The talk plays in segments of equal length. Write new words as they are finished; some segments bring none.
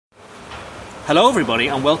Hello everybody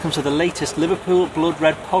and welcome to the latest Liverpool Blood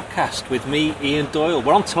Red podcast with me, Ian Doyle.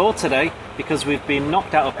 We're on tour today because we've been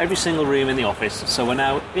knocked out of every single room in the office, so we're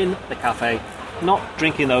now in the cafe, not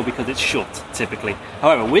drinking though because it's shut typically.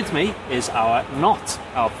 However, with me is our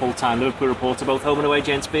full-time Liverpool reporter, both home and away,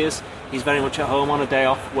 James Spears. He's very much at home on a day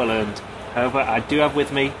off, well earned. However, I do have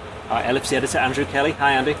with me our LFC editor Andrew Kelly.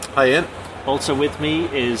 Hi Andy. Hi Ian. Also with me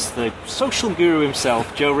is the social guru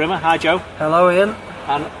himself, Joe Rimmer. Hi Joe. Hello Ian.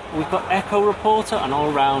 And we've got Echo reporter and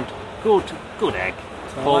all-round good egg,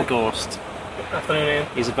 Paul Gorst. Good afternoon, Ian.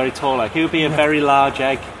 He's a very tall egg. He would be a very large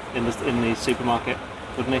egg in the supermarket,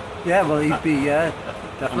 wouldn't he? Yeah, well, he'd be,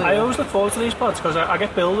 definitely. I always look forward to these pods because I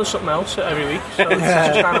get billed as something else every week, so it's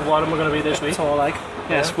just kind of what am I going to be this week. Tall egg.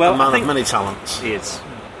 Yes, well, a man I think of many talents. he is.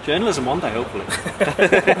 Journalism one day, hopefully.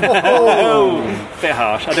 Oh, bit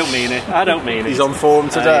harsh. I don't mean it. He's on form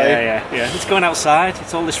today. Yeah. It's going outside.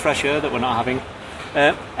 It's all this fresh air that we're not having.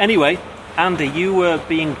 Anyway, Andy, you were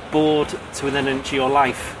being bored to within an inch of your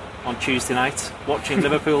life on Tuesday night, watching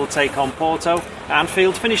Liverpool take on Porto.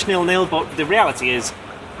 Anfield finished 0-0, but the reality is,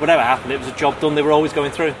 whatever happened, it was a job done. They were always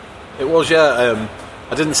going through. It was, yeah.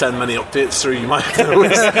 I didn't send many updates through, you might have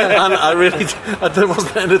noticed, and there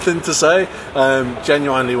wasn't anything to say.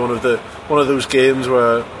 Genuinely, one of those games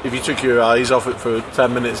where if you took your eyes off it for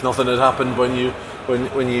 10 minutes, nothing had happened when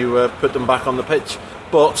you put them back on the pitch.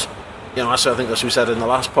 But I think as we said in the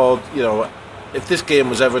last pod, if this game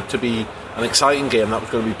was ever to be an exciting game, that was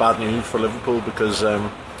going to be bad news for Liverpool because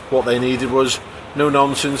what they needed was no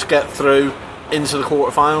nonsense, get through into the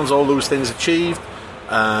quarterfinals, all those things achieved.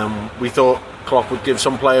 We thought Klopp would give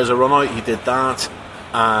some players a run out. He did that,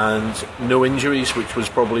 and no injuries, which was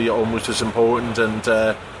probably almost as important.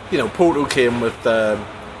 And Porto came with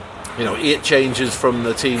 8 changes from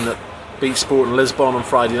the team that beat Sporting Lisbon on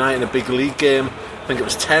Friday night in a big league game. I think it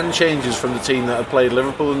was 10 changes from the team that had played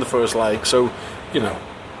Liverpool in the first leg. So,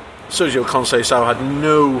 Sergio Conceição had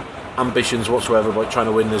no ambitions whatsoever about trying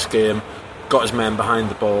to win this game. Got his men behind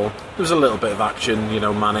the ball. There was a little bit of action,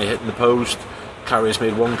 Mane hitting the post. Karius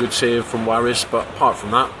made one good save from Waris, but apart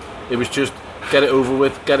from that, it was just get it over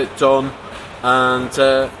with, get it done, and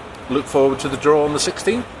look forward to the draw on the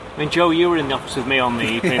 16th. I mean, Joe, you were in the office with me on the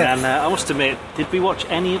evening, and I must admit, did we watch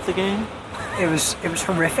any of the game? It was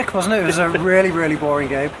horrific, wasn't it? It was a really, really boring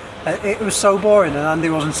game. It was so boring, and Andy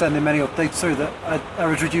wasn't sending many updates through that I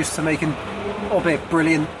was reduced to making, albeit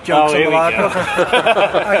brilliant, jokes on the live.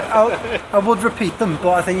 I would repeat them,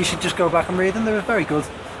 but I think you should just go back and read them. They were very good.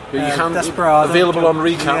 You can Desperado, available on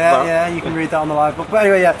recap. Yeah, you can read that on the live book. But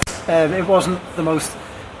anyway, it wasn't the most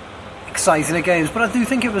exciting of games, but I do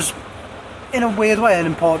think it was, in a weird way, an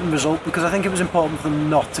important result because I think it was important for them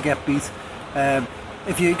not to get beat.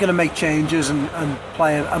 If you're going to make changes and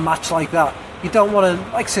play a match like that, you don't want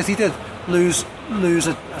to, like City did, lose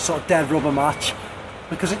a sort of dead rubber match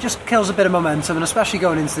because it just kills a bit of momentum, and especially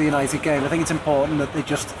going into the United game, I think it's important that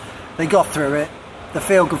they got through it. The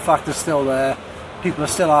feel-good factor's still there. People are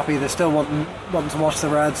still happy. They're still wanting to watch the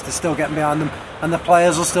Reds. They're still getting behind them, and the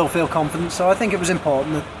players will still feel confident. So I think it was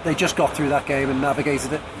important that they just got through that game and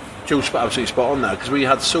navigated it. Joe's absolutely spot on there because we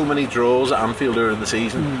had so many draws at Anfield earlier in the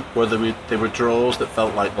season where they were draws that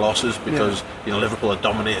felt like losses because Liverpool had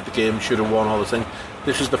dominated the game, should have won, all the things.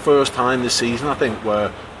 This was the first time this season, I think,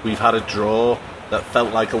 where we've had a draw that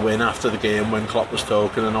felt like a win after the game when Klopp was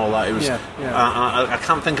talking and all that. It was. I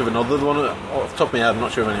can't think of another one off the top of my head. I'm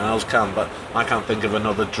not sure if anyone else can, but I can't think of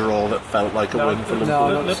another draw that felt like a win for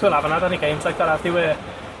Liverpool. Liverpool haven't had any games like that, have they, where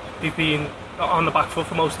they've been on the back foot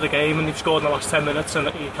for most of the game and they've scored in the last 10 minutes and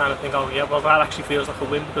you kind of think, oh yeah, well that actually feels like a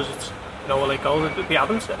win because it's a late goal. They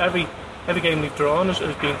haven't. Every game they've drawn has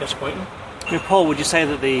been disappointing. I mean, Paul, would you say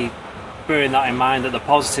that bearing that in mind, that the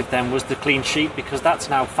positive then was the clean sheet, because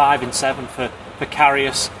that's now 5 and 7 for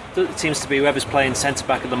Karius. It seems to be whoever's playing centre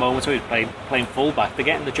back at the moment, or he's playing full back, they're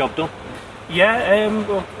getting the job done. Yeah,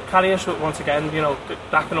 well, Karius once again,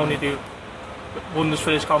 that can only do wonders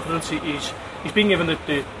for his confidence. He's been given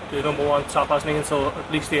the number one top, hasn't he, until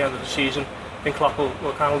at least the end of the season. I think Klopp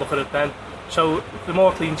will kind of look at it then. So the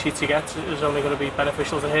more clean sheets he gets is only going to be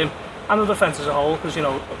beneficial to him and the defence as a whole, because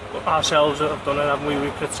ourselves have done it, haven't we?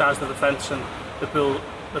 We've criticised the defence, and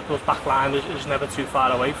Liverpool's back line is never too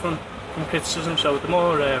far away from criticism. So the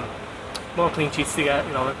more clean sheets they get,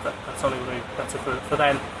 that's only going to be better for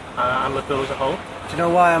them and Liverpool as a whole. Do you know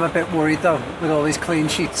why I'm a bit worried though with all these clean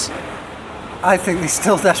sheets? I think they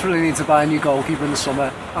still desperately need to buy a new goalkeeper in the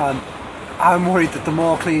summer, and I'm worried that the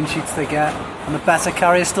more clean sheets they get and the better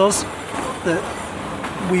Karius does, that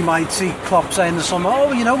we might see Klopp say in the summer,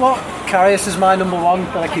 oh, you know what, Karius is my number one.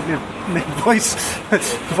 But I keep my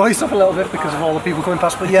voice up a little bit because of all the people coming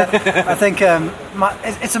past. But yeah, I think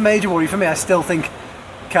it's a major worry for me. I still think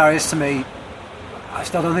Karius, to me, I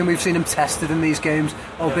still don't think we've seen him tested in these games,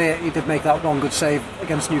 albeit he did make that one good save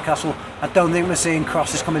against Newcastle. I don't think we're seeing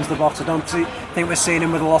crosses come into the box. I don't think we're seeing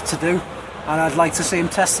him with a lot to do, and I'd like to see him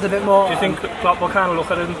tested a bit more. Do you think Klopp will kind of look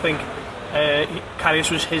at it and think Karius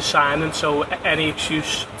was his signing, so any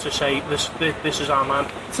excuse to say this is our man,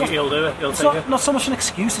 he'll do it, he'll take it? Not so much an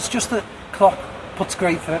excuse, it's just that Klopp puts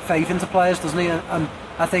great faith into players, doesn't he? And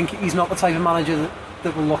I think he's not the type of manager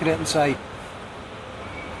that will look at it and say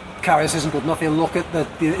Karius isn't good enough. He'll look at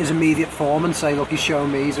his immediate form and say, look, he's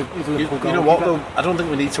shown me he's a Liverpool goalkeeper. You know what though, I don't think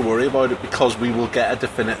we need to worry about it, because we will get a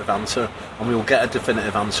definitive answer, and we will get a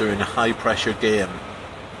definitive answer in a high pressure game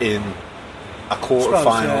in a quarter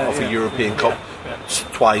final of a European Cup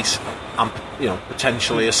twice, and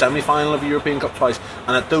potentially a semi-final of a European Cup twice.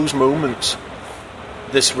 And at those moments,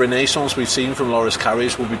 this renaissance we've seen from Loris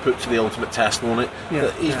Karius will be put to the ultimate test, won't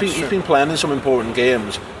it? He's been playing in some important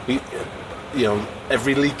games.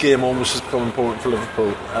 Every league game almost has become important for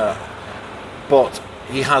Liverpool, but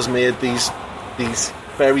he has made these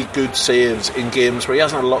very good saves in games where he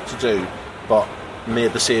hasn't had a lot to do, but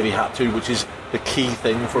made the save he had to, which is the key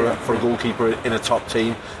thing for a goalkeeper in a top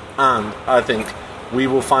team. And I think we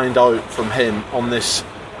will find out from him on this,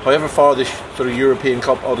 however far this sort of European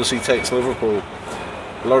Cup odyssey takes Liverpool,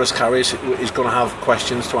 Loris Karius is going to have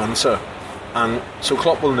questions to answer, and so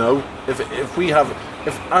Klopp will know if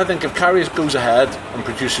Karius goes ahead and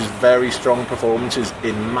produces very strong performances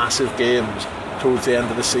in massive games towards the end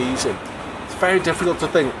of the season, it's very difficult to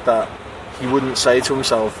think that he wouldn't say to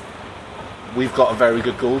himself, we've got a very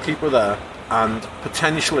good goalkeeper there, and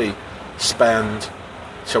potentially spend,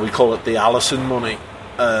 shall we call it, the Alisson money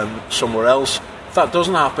somewhere else. If that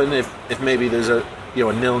doesn't happen, if maybe there's a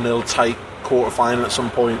 0-0 tight quarter final at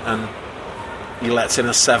some point and he lets in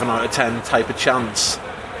a 7 out of 10 type of chance,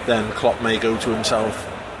 then Klopp may go to himself,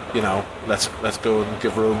 let's go and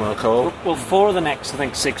give Roma a call. Well, 4 of the next, I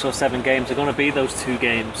think, 6 or 7 games are going to be those 2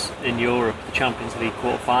 games in Europe, the Champions League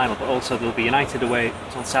quarter-final, but also there'll be United away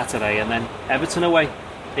on Saturday and then Everton away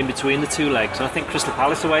in between the 2 legs. And I think Crystal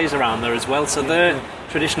Palace away is around there as well. So they're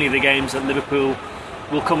traditionally the games that Liverpool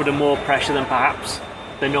will come under more pressure than perhaps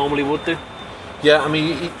they normally would do. Yeah, I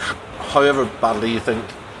mean, however badly you think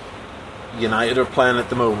United are playing at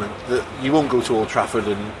the moment, you won't go to Old Trafford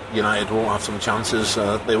and United won't have some chances.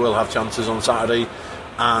 They will have chances on Saturday,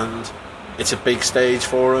 and it's a big stage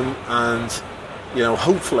for him. And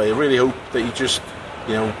hopefully, I really hope that he just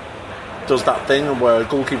does that thing where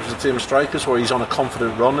goalkeepers are team strikers, where he's on a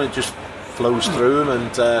confident run, it just flows through him,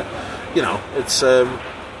 and it's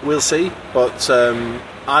we'll see. But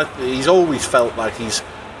he's always felt like he's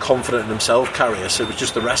confident in himself, Karius. It was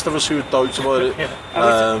just the rest of us who had doubts about it.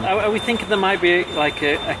 Are we thinking there might be like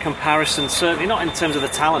a comparison, certainly not in terms of the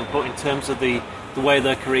talent, but in terms of the way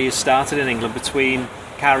their careers started in England, between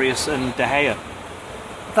Karius and De Gea?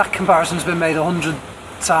 That comparison's been made 100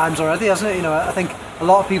 times already, hasn't it? I think a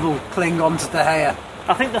lot of people cling on to De Gea.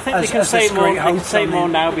 I think they can say more. They can say more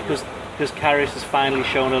now because Karius has finally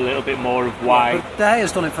shown a little bit more of why. But De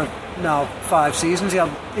Gea's done it for now 5 seasons. He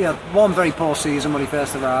had one very poor season when he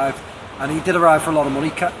first arrived, and he did arrive for a lot of money.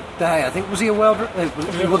 De Gea, I think, was he a world?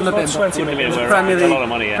 He wouldn't have been. 20 million.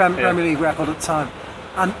 Premier League record at the time,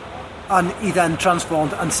 and he then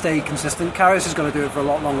transformed and stayed consistent. Karius is going to do it for a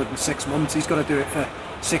lot longer than 6 months. He's got to do it for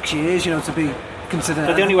 6 years, to be considered.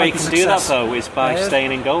 But the only way he can do that, though, is by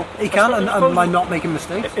staying in goal. He can, and by not making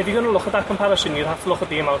mistakes. If you're going to look at that comparison, you'd have to look at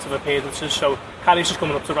the amount of appearances. So Karius is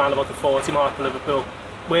coming up to around about the 40 mark for Liverpool.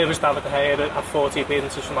 Where was David De Gea at 40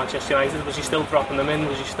 appearances for Manchester United? Was he still dropping them in?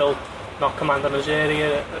 Was he still not commanding his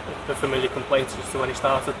area? The familiar complaints as to when he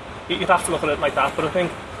started. You'd have to look at it like that. But I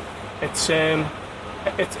think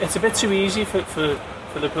it's a bit too easy for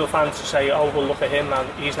Liverpool fans to say, oh, we'll look at him and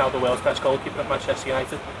he's now the world's best goalkeeper at Manchester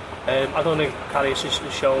United. I don't think Karius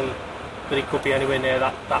has shown that he could be anywhere near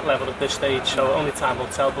that level at this stage, so only time will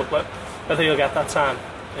tell. But whether he'll get that time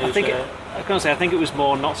is... I think it was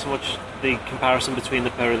more not so much the comparison between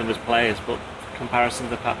the pair of them as players, but comparison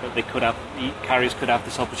to the fact that Karius could have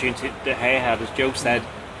this opportunity that De Gea had. As Joe said,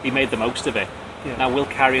 he made the most of it. Yeah. Now, will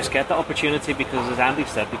Karius get that opportunity? Because, as Andy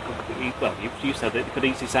said, you said that he could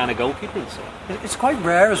easily sign a goalkeeper and so. It's quite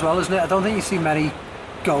rare as well, isn't it? I don't think you see many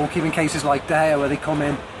goalkeeping cases like De Gea where they come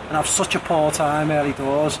in and have such a poor time early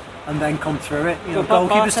doors and then come through it.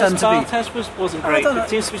 Goalkeepers tend to be... Barthez wasn't great. It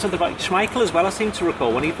seems to be something about Schmeichel as well, I seem to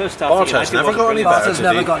recall, when he first started. Barthez never got any better. He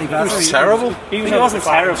was terrible. He wasn't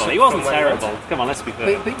terrible. Come on, let's be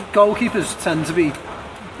fair. But goalkeepers tend to be...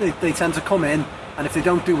 They tend to come in And if they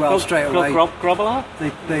don't do well straight away, Grobbelaar?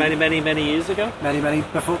 They Many years ago. Many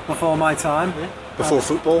before my time. Yeah. Before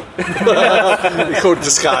football, according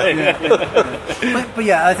to Sky. But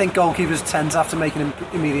yeah, I think goalkeepers tend to have to make an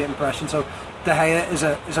immediate impression. So De Gea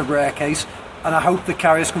is a rare case, and I hope that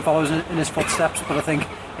Karius can follow in his footsteps. But I think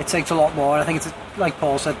it takes a lot more. And I think it's, like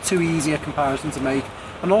Paul said, too easy a comparison to make,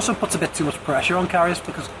 and also puts a bit too much pressure on Karius,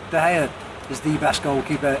 because De Gea is the best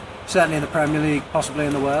goalkeeper, certainly in the Premier League, possibly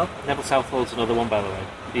in the world. Neville Southall's another one, by the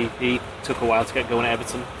way. He took a while to get going at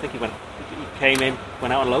Everton. I think he came in,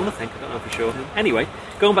 went out on loan, I don't know for sure. Anyway,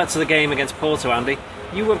 going back to the game against Porto, Andy,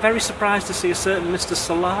 you were very surprised to see a certain Mr.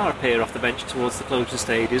 Salah appear off the bench towards the closing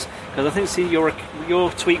stages, because I think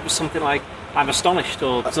your tweet was something like, I'm astonished,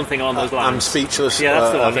 or something along those lines. I'm speechless. Yeah,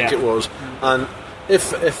 that's the one, I think it was. And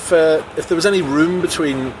if there was any room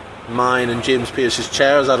between mine and James Pearce's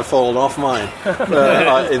chairs, I'd have fallen off mine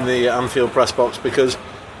in the Anfield press box, because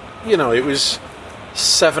it was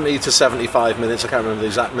 70 to 75 minutes. I can't remember the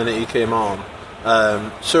exact minute he came on.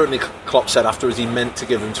 Certainly Klopp said afterwards he meant to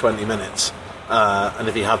give him 20 minutes, and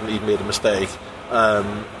if he hadn't, he'd made a mistake.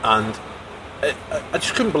 And I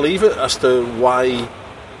just couldn't believe it as to why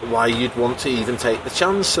you'd want to even take the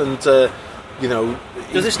chance. And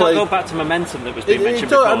does this not go back to momentum that was being mentioned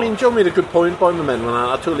before? I mean, Joe made a good point by momentum, and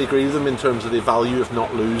I totally agree with him in terms of the value of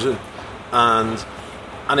not losing. And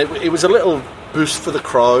it was a little boost for the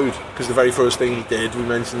crowd, because the very first thing he did, we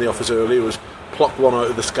mentioned in the office earlier, was pluck one out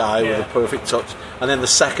of the sky with a perfect touch. And then the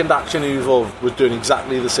second action he involved was doing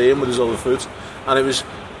exactly the same with his other foot. And it was,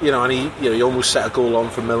 and he almost set a goal on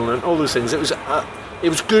for Milner and all those things. It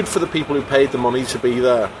was good for the people who paid the money to be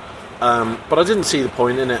there. But I didn't see the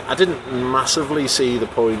point in it. I didn't massively see the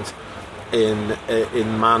point in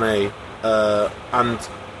Mane and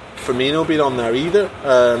Firmino being on there either.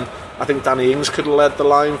 I think Danny Ings could have led the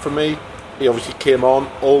line for me. He obviously came on,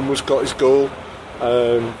 almost got his goal.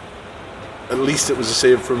 At least it was a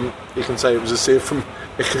save from, you can say it was a save from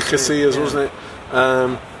Casillas, wasn't it?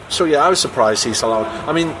 So yeah, I was surprised he allowed.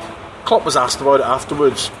 I mean, Klopp was asked about it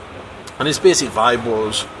afterwards, and his basic vibe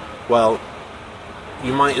was, well,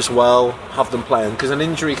 you might as well have them playing, because an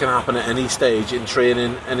injury can happen at any stage in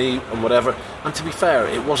training, and whatever. And to be fair,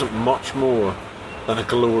 it wasn't much more than a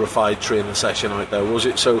glorified training session out there, was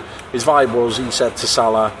it? So his vibe was, he said to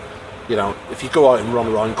Salah, if you go out and run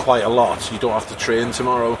around quite a lot, you don't have to train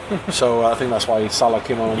tomorrow. So I think that's why Salah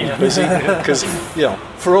came on and was busy, because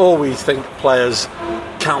for all we think players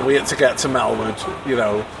can't wait to get to Melwood,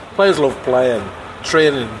 players love playing.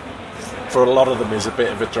 Training for a lot of them is a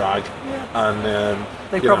bit of a drag, and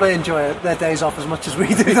they probably enjoy their days off as much as we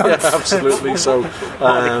do. Yeah, absolutely. So,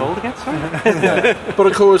 cold again, sorry? But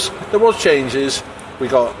of course there was changes. We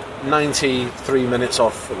got 93 minutes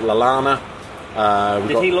off Lallana.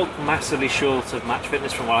 Did he look massively short of match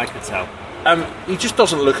fitness from what I could tell? He just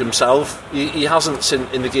doesn't look himself. He hasn't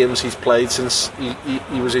in the games he's played since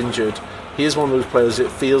he was injured. He is one of those players that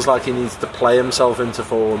feels like he needs to play himself into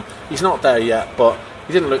form. He's not there yet, but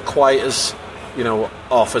he didn't look quite as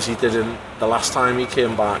off as he did in the last time he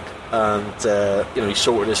came back. And he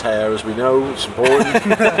sorted his hair, as we know, it's important.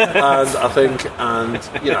 And I think,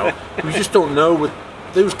 we just don't know. With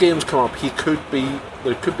those games come up,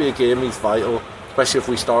 there could be a game he's vital, especially if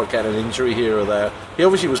we start getting an injury here or there. He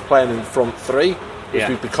obviously was playing in front three, which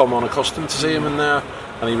we've become unaccustomed to see him in there,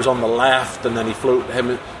 and he was on the left, and then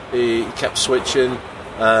he kept switching.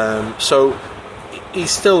 So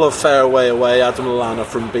he's still a fair way away, Adam Lallana,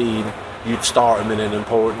 from being you'd start him in an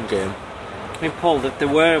important game. I mean, Paul, there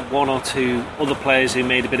were one or two other players who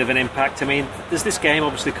made a bit of an impact. I mean, there's this game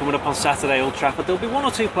obviously coming up on Saturday, Old Trafford. There'll be one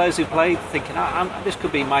or two players who played thinking, this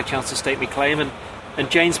could be my chance to stake my claim,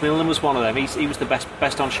 and James Milner was one of them. He was the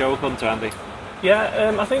best on show hunter, Andy.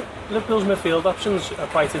 Yeah, I think Liverpool's midfield options are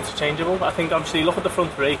quite interchangeable. I think obviously you look at the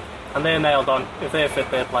front three and they're nailed on. If they're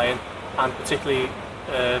fit, they're playing, and particularly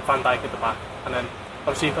Van Dijk at the back. And then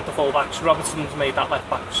obviously you've got the full backs. Robertson's made that left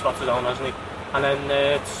back slot his own, hasn't he? And then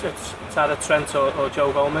it's either Trent or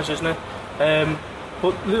Joe Gomez, isn't it?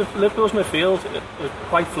 But Liverpool's midfield is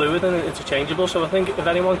quite fluid and interchangeable. So I think if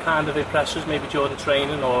anyone kind of impresses, maybe during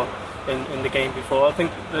training or in the game before, I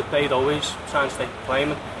think that they'd always try and stake the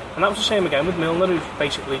claim. And that was the same again with Milner, who's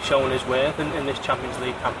basically shown his worth in this Champions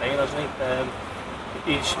League campaign, hasn't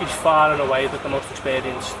he? He's far and away the most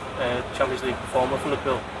experienced Champions League performer for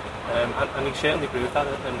Liverpool, and he certainly proved that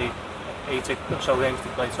in the 8 or so games he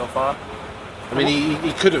played so far. I mean,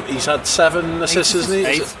 he could have. He's had 7 assists, isn't he?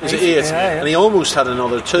 Is it 8? Yeah. And he almost had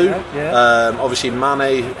another 2. Yeah. Obviously,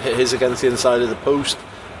 Mane hit his against the inside of the post,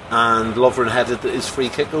 and Lovren headed his free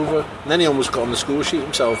kick over. And then he almost got on the score sheet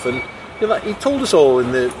himself. And he told us all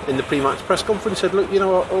in the pre-match press conference. Said, look,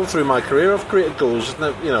 all through my career I've created goals.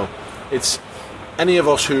 It's any of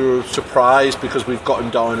us who are surprised because we've got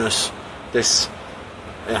him down as this.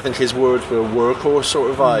 I think his words were a workhorse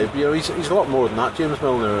sort of vibe. He's a lot more than that, James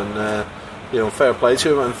Milner, and fair play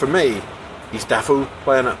to him. And for me, he's defo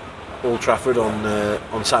playing at Old Trafford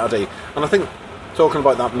on Saturday. And I think talking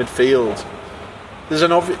about that midfield, there's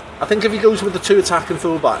an obvious. I think if he goes with the two attacking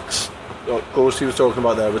fullbacks, of course he was talking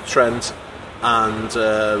about there with Trent and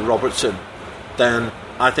Robertson, then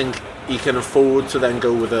I think he can afford to then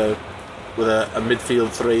go with a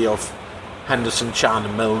midfield three of Henderson, Chan,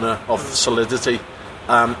 and Milner of solidity.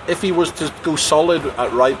 If he was to go solid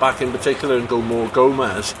at right back in particular and go more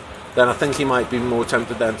Gomez, then I think he might be more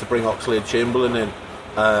tempted then to bring Oxlade-Chamberlain in.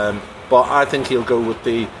 But I think he'll go with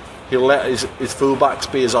he'll let his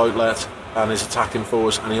fullbacks be his outlet and his attacking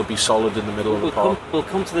force, and he'll be solid in the middle of the park. We'll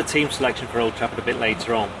come to the team selection for Old Trafford a bit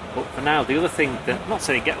later on. But for now, the other thing that, I'm not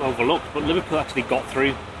saying it get overlooked, but Liverpool actually got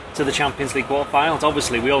through to the Champions League quarterfinals.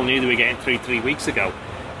 Obviously, we all knew they were getting through 3 weeks ago.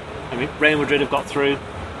 I mean, Real Madrid have got through,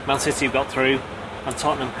 Man City have got through, and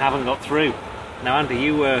Tottenham haven't got through. Now, Andy,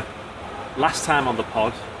 you were last time on the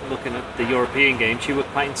pod looking at the European games. You were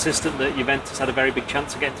quite insistent that Juventus had a very big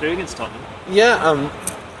chance of getting through against Tottenham. Yeah,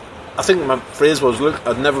 I think my phrase was, look,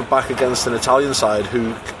 I'd never back against an Italian side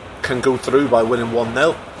who can go through by winning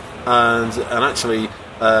 1-0. And actually,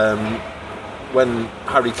 when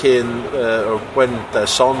Harry Kane or when their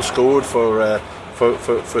son scored for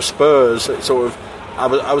Spurs, it sort of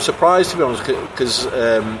I was surprised, to be honest, because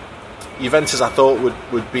Juventus I thought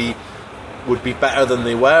would be better than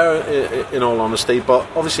they were, in all honesty. But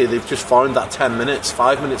obviously they've just found that 10 minutes,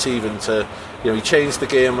 5 minutes even, to he changed the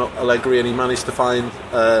game, Allegri, and he managed to find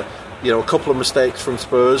a couple of mistakes from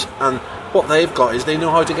Spurs. And what they've got is they know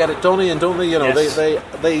how to get it done, Ian, don't they? Yes.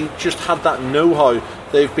 They just had that know-how.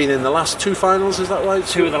 They've been in the last 2 finals, is that right?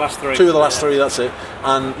 2 of the last 3. 2 of the last 3, that's it.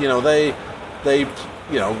 And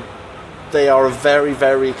they are a very,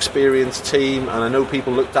 very experienced team, and I know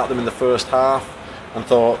people looked at them in the first half and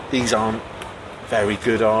thought, these aren't very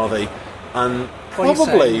good, are they? And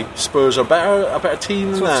probably Spurs are a better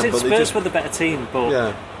team than them. But Spurs were the better team, but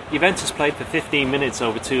yeah. Juventus played for 15 minutes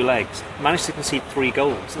over 2 legs, managed to concede 3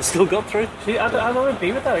 goals and still got through. See, I don't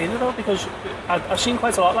agree with that either, though, because I've seen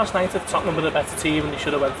quite a lot last night of Tottenham with a better team and they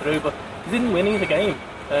should have went through, but they didn't win either game.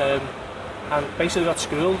 And basically got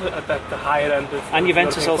schooled at the higher end of. And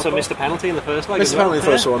Juventus also missed a penalty in the first leg. Missed a penalty in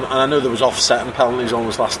the first one, and I know there was offsetting penalties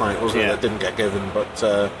almost last night, wasn't it? That didn't get given, but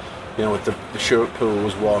with the shirt pull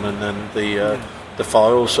was one, and then the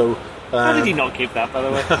foul. So how did he not give that, by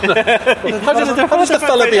the way? How did the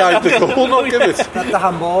fella behind the goal not give it? The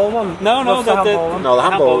handball one. No, the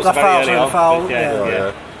handball was very early on. Foul.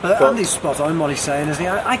 Yeah. But Andy's spot on what he's saying, isn't he?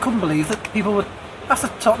 I couldn't believe that people would. After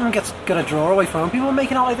Tottenham got a draw away from them, people were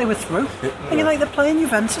making out like they were through. Thinking like they're playing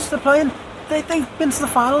Juventus, they've been to the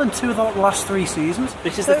final in 2 of the last 3 seasons.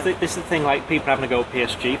 This is the thing, like people having to go at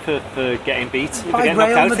PSG for getting beat. For by getting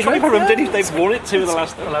Real knocked out. Madrid, They've won it 2 of the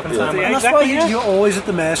last 11 times. And that's why you're always at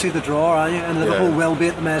the mercy of the draw, aren't you? And Liverpool will be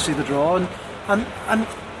at the mercy of the draw. And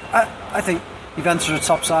I think Juventus are a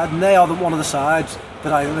top side, and they are one of the sides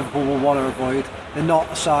that I think Liverpool will want to avoid. They're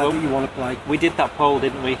not a side that you want to play. We did that poll,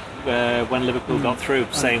 didn't we, when Liverpool got through,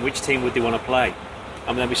 saying which team would they want to play.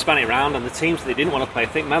 And then we span it around, and the teams that they didn't want to play, I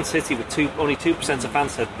think Man City, only 2% of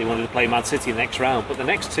fans said they wanted to play Man City in the next round, but the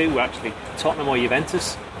next 2 were actually Tottenham or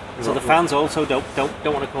Juventus. So the fans also don't want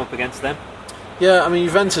to come up against them. Yeah, I mean,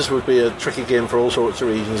 Juventus would be a tricky game for all sorts of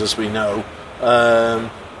reasons, as we know.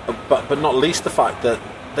 But not least the fact that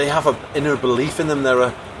they have an inner belief in them.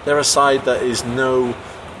 They're a side that is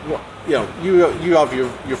you have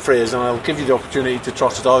your phrase, and I'll give you the opportunity to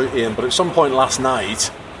trot it out, Ian. But at some point last night,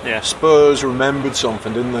 Spurs remembered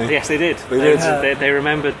something, didn't they? Yes, they did. They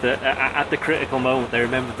remembered that at the critical moment. They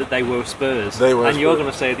remembered that they were Spurs. And you're going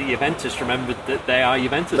to say that Juventus remembered that they are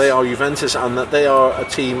Juventus. They are Juventus, and that they are a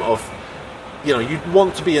team of. You'd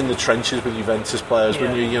want to be in the trenches with Juventus players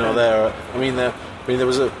when there. I mean, there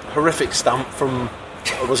was a horrific stamp from.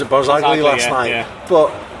 Was it Barzagli last night? Yeah.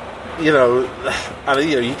 But. You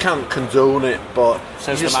can't condone it, but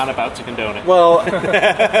says the man about to condone it. Well,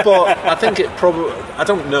 but I think it probably. I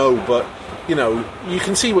don't know, but you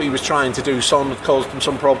can see what he was trying to do. Son caused them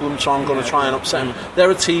some problems, so I'm going to try and upset him. They're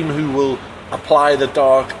a team who will apply the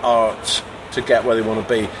dark arts to get where they want to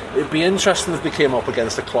be. It'd be interesting if they came up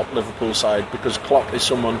against the Klopp Liverpool side, because Klopp is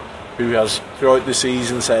someone who has throughout the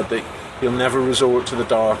season said that he'll never resort to the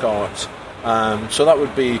dark arts. So that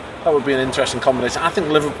would be an interesting combination. I think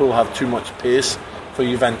Liverpool have too much pace for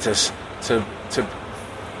Juventus to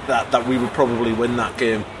that we would probably win that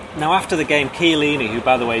game. Now, after the game, Chiellini, who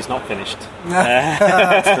by the way is not finished,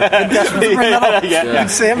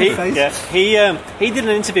 he did an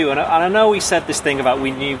interview, and I know he said this thing about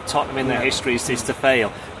we knew Tottenham in their history is to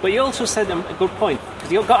fail, but he also said a good point, because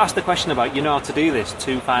he got asked the question about, you know how to do this,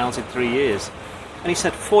 2 finals in 3 years, and he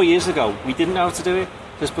said 4 years ago we didn't know how to do it,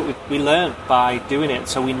 but we learned by doing it,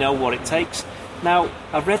 so we know what it takes. Now,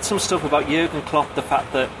 I've read some stuff about Jurgen Klopp, the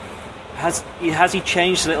fact that has he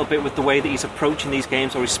changed a little bit with the way that he's approaching these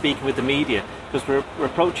games, or he's speaking with the media? Because we're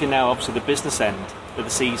approaching now, obviously, the business end of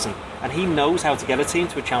the season, and he knows how to get a team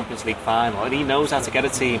to a Champions League final, and he knows how to get a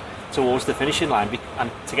team towards the finishing line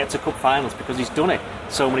and to get to cup finals, because he's done it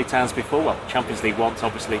so many times before. Well, Champions League once,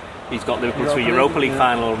 obviously, he's got Liverpool to a Europa League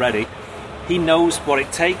final already. He knows what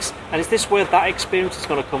it takes, and is this where that experience is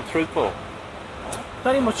going to come through, Paul?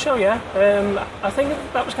 Very much so, yeah. I think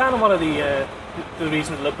that was kind of one of the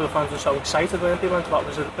reasons Liverpool fans were so excited when he went about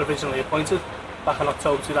was originally appointed back in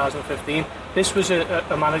October 2015. This was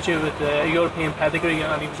a manager with a European pedigree,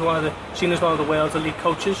 and he was seen as one of the world's elite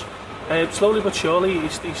coaches. Slowly but surely,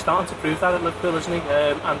 he's starting to prove that at Liverpool, isn't he?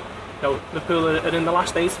 And Liverpool are in the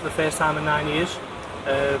last 8 for the first time in 9 years,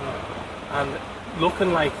 and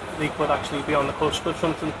looking like they could actually be on the cusp of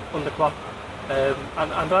something under Klopp.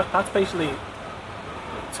 And that's basically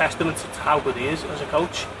a testament to how good he is as a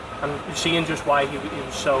coach. And seeing just why he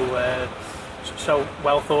was so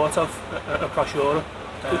well thought of across Europe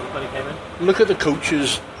when he came in. Look at the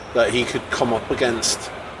coaches that he could come up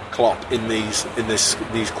against Klopp in these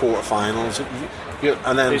quarterfinals,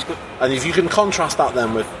 and if you can contrast that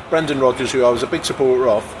then with Brendan Rodgers, who I was a big supporter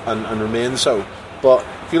of and remain so. But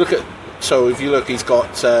if you look, he's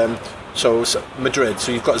got Madrid.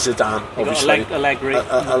 So you've got Zidane, obviously, Allegri,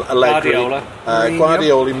 Guardiola,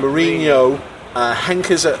 Mourinho. Henk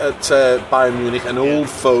is at Bayern Munich, an old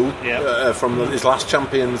foe from his last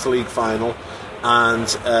Champions League final. And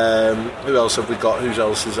who else have we got? Who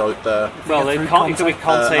else is out there? Well,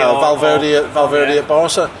 Valverde at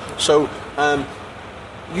Barca. So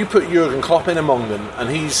you put Jurgen Klopp in among them, and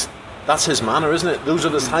that's his manner, isn't it? Those are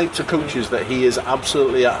the types of coaches that he is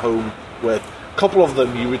absolutely at home with. A couple of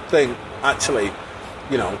them you would think, actually,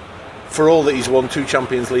 for all that he's won 2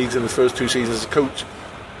 Champions Leagues in his first 2 seasons as a coach,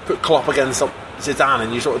 put Klopp against Zidane,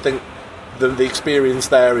 and you sort of think the experience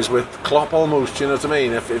there is with Klopp almost. You know what I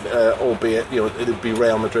mean? If albeit it'd be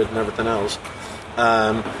Real Madrid and everything else.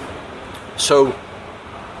 So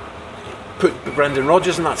put Brendan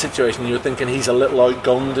Rodgers in that situation, you're thinking he's a little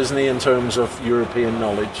outgunned, isn't he, in terms of European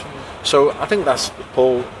knowledge? So I think that's,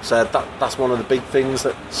 Paul said, that's one of the big things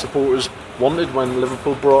that supporters wanted when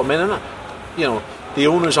Liverpool brought him in, and the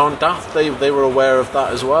owners aren't daft. They were aware of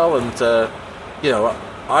that as well, and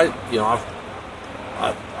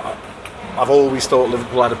I've always thought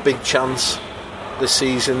Liverpool had a big chance this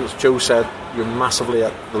season. As Joe said, you're massively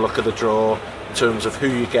at the luck of the draw in terms of who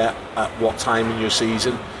you get at what time in your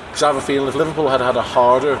season. Because I have a feeling if Liverpool had a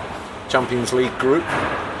harder Champions League group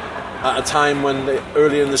at a time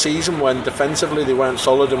earlier in the season when defensively they weren't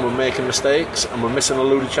solid and were making mistakes and were missing a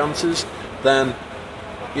load of chances, then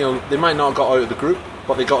they might not have got out of the group,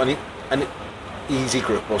 but they got an easy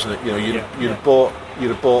group, wasn't it? You'd have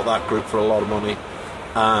bought that group for a lot of money.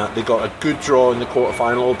 They got a good draw in the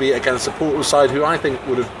quarter-final, albeit against a Porto side who I think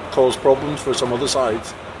would have caused problems for some other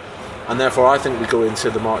sides, and therefore I think we go into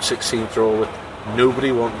the March 16th draw with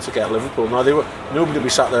nobody wanting to get Liverpool. Now nobody will be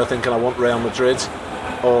sat there thinking I want Real Madrid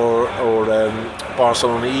or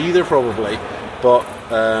Barcelona either, probably, but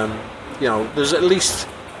there's at least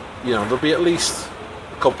there'll be at least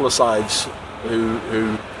a couple of sides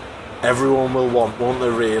who everyone will want, won't they,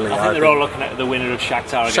 really? I think they're all looking at the winner of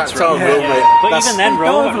Shakhtar against Roma. But even then,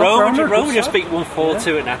 Roma just beat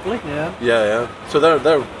 1-4-2 at Napoli. Yeah. So they're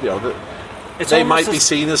they might be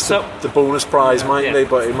seen as the bonus prize, mightn't they?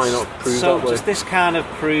 But it might not prove that way. So does this kind of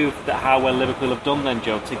prove that how well Liverpool have done then,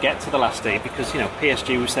 Joe, to get to the last 8? Because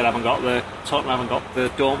PSG, we said, haven't got there, Tottenham haven't got there,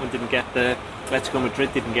 Dortmund didn't get there, Atletico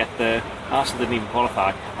Madrid didn't get there, Arsenal didn't even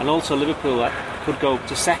qualify, and also Liverpool could go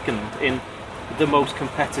to second in the most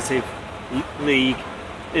competitive league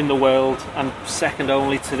in the world, and second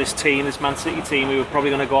only to this Man City team, who are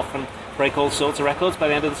probably going to go off and break all sorts of records by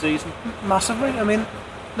the end of the season. Massively. I mean,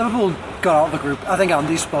 Liverpool got out of the group. I think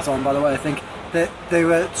Andy's spot on, by the way. I think that they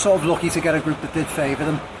were sort of lucky to get a group that did favour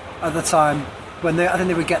them at the time when I think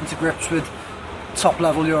they were getting to grips with top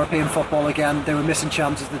level European football again. They were missing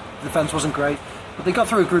chances, the defence wasn't great, but they got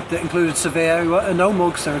through a group that included Sevilla, who are no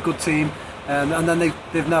mugs, they're a good team. And then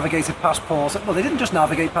they've navigated past Porto. Well, they didn't just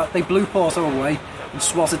navigate past, they blew Porto away and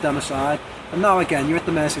swatted them aside. And now again, you're at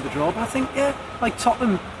the mercy of the draw. But I think, like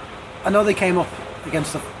Tottenham, I know they came up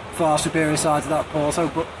against the far superior side of that Porto,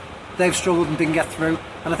 but they've struggled and didn't get through.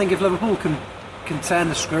 And I think if Liverpool can turn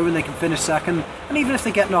the screw and they can finish second, and even if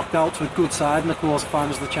they get knocked out to a good side in the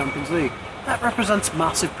quarter-finals of the Champions League, that represents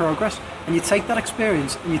massive progress. And you take that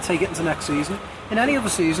experience and you take it into next season. In any other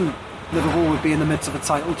season, Liverpool would be in the midst of a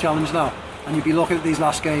title challenge now, and you'd be looking at these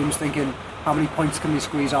last games thinking, how many points can we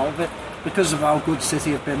squeeze out of it? Because of how good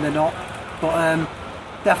City have been, they're not. But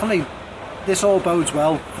definitely, this all bodes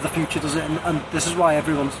well for the future, does it? And this is why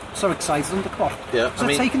everyone's so excited under Klopp. Yeah, because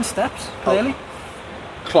they're taking steps, clearly.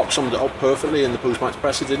 Klopp summed it up perfectly in the post-match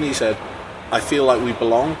presser, didn't he? He said, I feel like we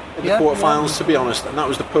belong in the quarterfinals, to be honest, and that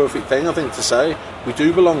was the perfect thing, I think, to say. We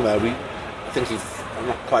do belong there. I'm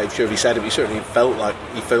not quite sure if he said it, but he certainly felt like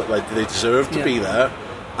they deserved to be there.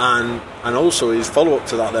 And also his follow-up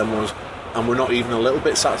to that then was, and we're not even a little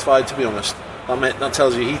bit satisfied, to be honest. That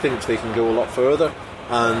tells you he thinks they can go a lot further,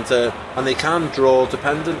 and they can draw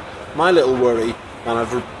dependent. My little worry, and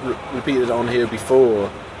I've repeated on here before,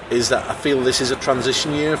 is that I feel this is a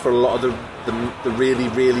transition year for a lot of the really,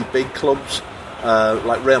 really big clubs.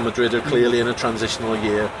 Like Real Madrid are clearly in a transitional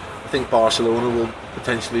year. I think Barcelona will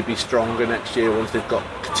potentially be stronger next year once they've got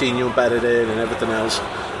Coutinho bedded in and everything else.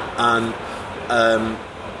 And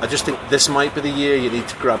I just think this might be the year you need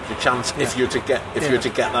to grab your chance if you're to get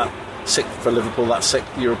that sixth for Liverpool, that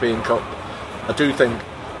sixth European Cup. I do think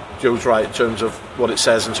Joe's right in terms of what it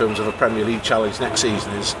says in terms of a Premier League challenge next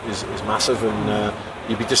season is massive, and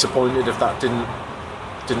you'd be disappointed if that didn't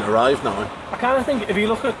arrive now. I kind of think if you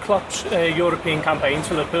look at Klopp's European campaigns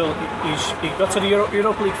for Liverpool, he got to the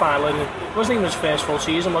Europa League final, and it wasn't even his first full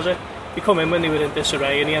season, was it? He come in when they were in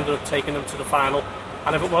disarray, and he ended up taking them to the final.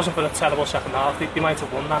 And if it wasn't for a terrible second half, they might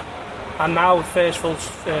have won that. And now, first full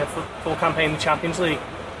campaign in the Champions League,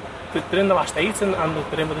 they're in the last 8 and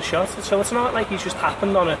they're in with a shot. So it's not like he's just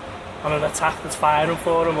happened on an attack that's firing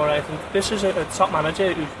for him or anything. This is a top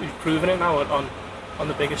manager who's proven it now on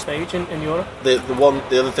the biggest stage in Europe. The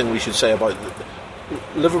other thing we should say about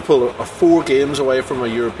Liverpool are 4 games away from a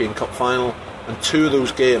European Cup final, and 2 of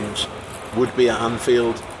those games would be at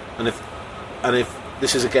Anfield. And if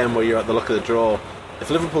this is again where you're at the luck of the draw, if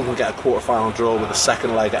Liverpool can get a quarter-final draw with a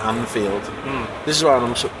second leg at Anfield, this is where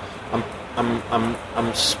I'm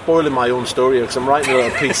spoiling my own story because I'm writing a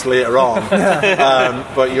little piece later on,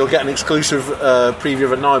 but you'll get an exclusive preview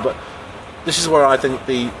of it now. But this is where I think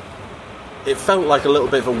it felt like a little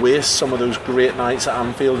bit of a waste, some of those great nights at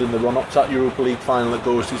Anfield in the run-up to that Europa League final that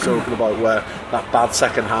Ghosty's talking about, where that bad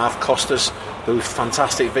second half cost us those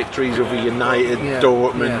fantastic victories over United,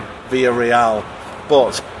 Dortmund, Villarreal.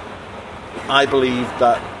 But I believe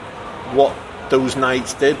that what those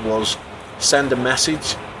nights did was send a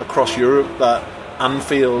message across Europe that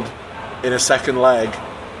Anfield in a second leg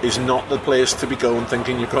is not the place to be going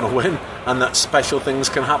thinking you're going to win, and that special things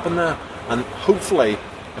can happen there. And hopefully,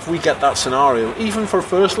 if we get that scenario, even for a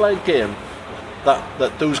first leg game,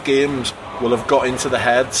 that those games will have got into the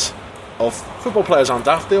heads of football players. Aren't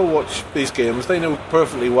daft, they'll watch these games, they know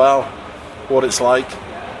perfectly well what it's like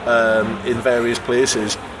in various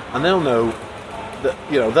places, and they'll know that,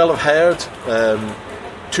 they'll have heard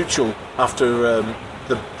Tuchel after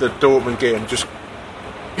the Dortmund game just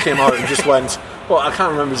came out and just went, well, I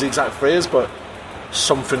can't remember his exact phrase, but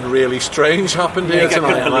something really strange happened here tonight.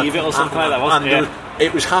 I couldn't believe it or something like that, wasn't it?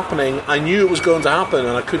 It was happening. I knew it was going to happen,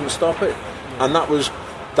 and I couldn't stop it. And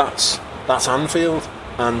that's Anfield,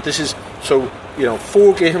 and this is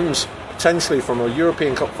 4 games potentially from a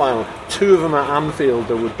European Cup final. 2 of them at Anfield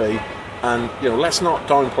there would be, and let's not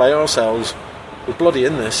downplay ourselves. We're bloody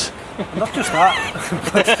in this. Not just that.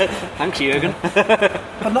 Thanks, Jürgen.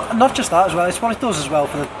 But not just that as well. It's what it does as well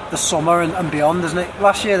for the summer and beyond, isn't it?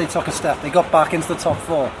 Last year they took a step. They got back into the top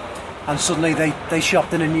 4, and suddenly they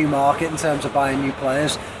shopped in a new market in terms of buying new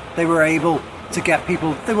players. They were able to get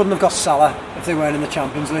people. They wouldn't have got Salah if they weren't in the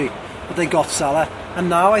Champions League, but they got Salah. And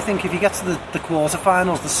now I think if you get to the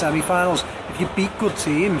quarter-finals, the semi-finals, if you beat good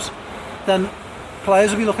teams, then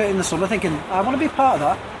players will be looking at it in the summer thinking, I want to be part of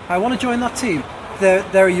that. I want to join that team.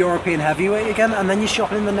 They're a European heavyweight again, and then you're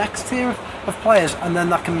shopping in the next tier of players, and then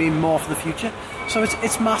that can mean more for the future. So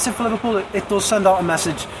it's massive for Liverpool. It does send out a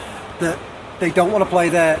message that they don't want to play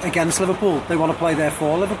there against Liverpool, they want to play there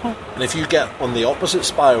for Liverpool. And if you get on the opposite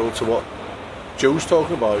spiral to what Joe's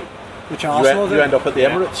talking about, which Arsenal you end up at the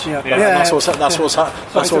Emirates. That's what's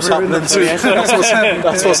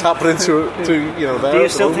happening to there. Do you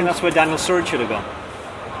still think that's where Daniel Sturridge should have gone?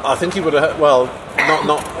 I think he would have. Well,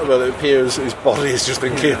 it appears his body is just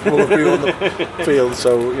incapable of being on the field.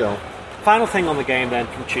 So Final thing on the game then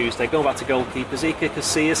from Tuesday. Going back to goalkeepers, Iker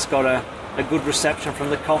Casillas got a good reception from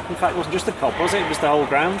the Kop. In fact, it wasn't just the Kop, was it? It was the whole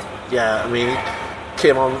ground. Yeah, I mean,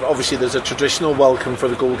 came on. Obviously, there's a traditional welcome for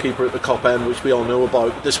the goalkeeper at the Kop end, which we all know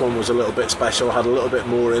about. But this one was a little bit special, had a little bit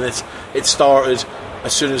more in it. It started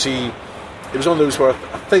as soon as it was one of those where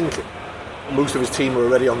I think most of his team were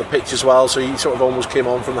already on the pitch as well, so he sort of almost came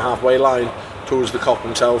on from the halfway line towards the Kop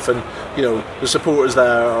himself, and the supporters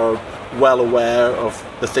there are well aware of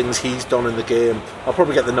the things he's done in the game. I'll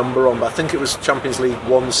probably get the number on, but I think it was Champions League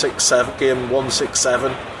 167, game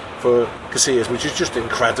 167 for Casillas, which is just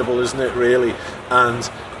incredible, isn't it, really? And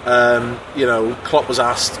Klopp was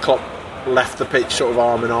asked, Klopp left the pitch sort of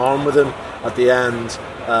arm in arm with him at the end.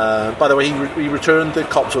 By the way, he returned the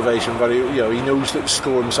Kop's ovation. Very, he knows that to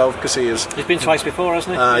score himself. Casillas. He's been twice before,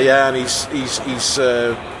 hasn't he? Yeah, and he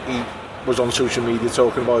was on social media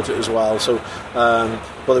talking about it as well. So,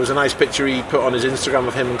 but there was a nice picture he put on his Instagram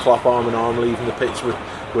of him and Klopp arm in arm leaving the pitch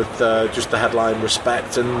with just the headline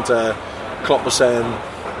 "Respect." And Klopp was saying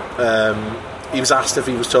he was asked if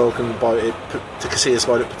he was talking about it to Casillas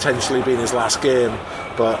about it potentially being his last game,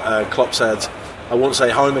 but Klopp said, I won't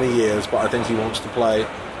say how many years, but I think he wants to play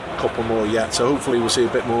a couple more yet. So hopefully we'll see a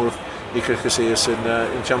bit more of Iker Casillas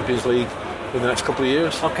in Champions League in the next couple of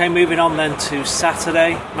years. Okay, moving on then to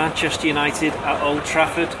Saturday, Manchester United at Old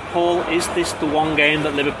Trafford. Paul, is this the one game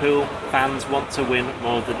that Liverpool fans want to win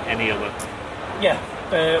more than any other? Yeah,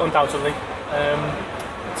 undoubtedly.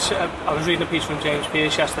 I was reading a piece from James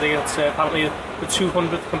Pearce yesterday. It's apparently the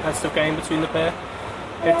 200th competitive game between the pair.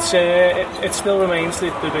 It still remains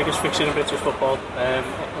the biggest fixture in British football,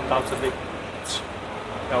 undoubtedly. It's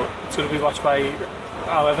going to be watched by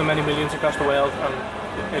however many millions across the world,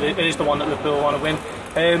 and it is the one that Liverpool want to win.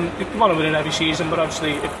 They want to win it every season, but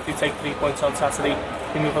obviously if they take 3 points on Saturday,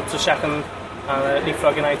 they move up to second, and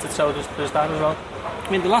leapfrog United, so there's that as well. I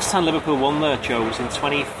mean, the last time Liverpool won there, Joe, was in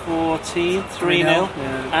 2014, 3-0.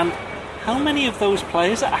 Yeah. And how many of those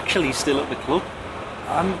players are actually still at the club?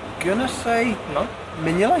 I'm gonna say No.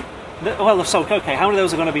 Mignolet. Well, so, okay, how many of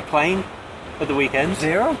those are going to be playing at the weekend?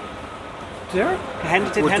 Zero. Did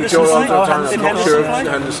Henderson I'm play? not sure if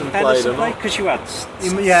Henderson played or not. Because you had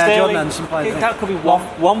Jordan Henderson played. That could be one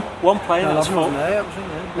player. No, That's four.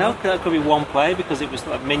 yeah. No, that could be one player because it was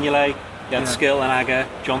like Mignolet, you had Skill and Agger,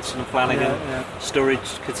 Johnson and Flanagan,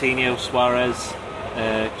 Sturridge, Coutinho, Suarez,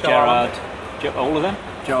 Gerrard, all of them.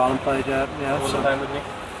 Joe Allen played, All of them, didn't he?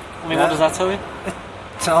 I mean, what does that tell you?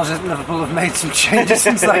 Tells us Liverpool have made some changes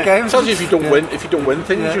since that game. Tells you if you don't win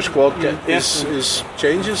things, your squad is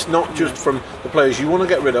changes, not just from the players you want to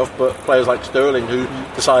get rid of, but players like Sterling who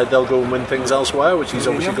decide they'll go and win things elsewhere, which he's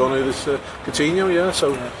obviously gone to this Coutinho.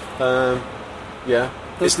 So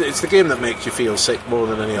it's the game that makes you feel sick more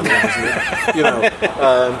than any other one, isn't it?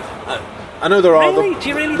 I know there are. Really? Do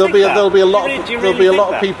you really There'll be a lot. There'll be a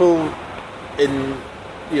lot of that? people in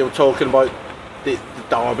talking about the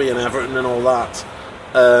Derby and Everton and all that.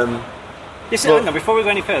 Hang on, before we go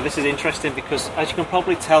any further, this is interesting because, as you can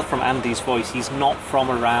probably tell from Andy's voice, he's not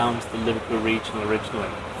from around the Liverpool region originally.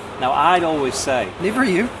 Now, I'd always say... Neither are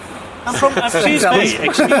you. I'm from... excuse me,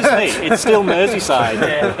 it's still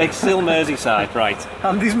Merseyside. It's still Merseyside, right.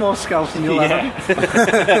 Andy's more scouts than you'll ever be.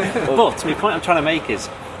 But my point I'm trying to make is,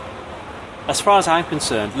 as far as I'm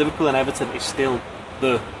concerned, Liverpool and Everton is still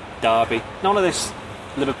the derby. None of this...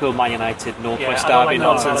 Liverpool, Man United, Northwest Derby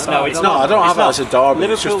nonsense. No, it's not. I don't have that as a derby.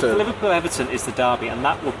 Liverpool, Everton is the derby, and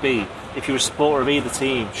that would be, if you're a supporter of either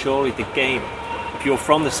team, surely the game, if you're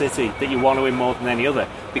from the city, that you want to win more than any other,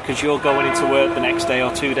 because you're going into work the next day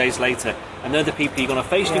or 2 days later, and they're the people you're going to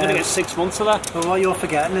face. You're going to get 6 months of that. But what you're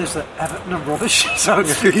forgetting is that Everton are rubbish, so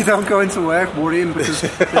you don't go into work worrying because...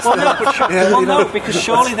 because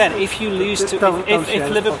surely then, if you lose to... If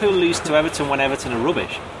Liverpool lose to Everton when Everton are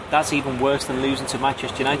rubbish, that's even worse than losing to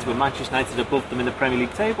Manchester United when Manchester United are above them in the Premier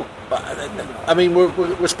League table. But, I mean,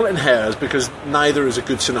 we're splitting hairs because neither is a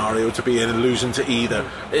good scenario to be in, and losing to either.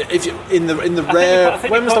 If you, in the rare,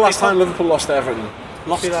 when was the last time Liverpool lost to Everton?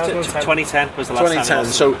 Lost to 2010 was the last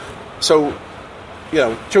 2010. So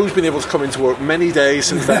Joe's been able to come into work many days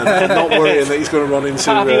since then, and not worrying that he's going to run into...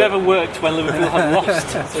 Have you ever worked when Liverpool have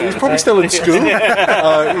lost? He's probably still in school.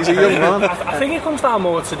 He's a young man. I think it comes down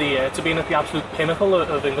more to being at the absolute pinnacle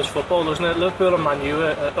of English football, doesn't it? Liverpool and Man U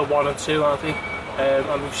are 1 and 2, aren't they?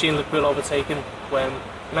 And we've seen Liverpool overtaken when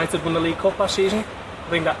United won the League Cup last season. I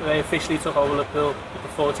think that they officially took over Liverpool with the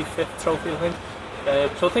 45th trophy, I think.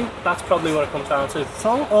 So I think that's probably what it comes down to.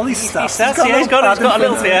 So all these stats. He's got a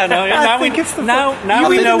little. Yeah, no. Now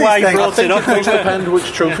we know why you brought it up. It does depend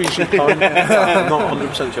which trophies you count. I'm not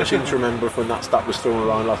 100% sure. I seem to remember when that stat was thrown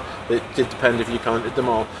around last. It did depend if you counted them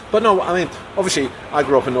all. But no, I mean, obviously, I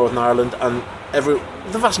grew up in Northern Ireland, and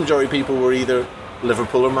the vast majority of people were either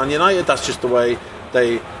Liverpool or Man United. That's just the way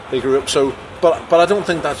they grew up. So but I don't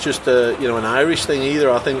think that's just an Irish thing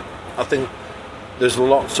either. I think there's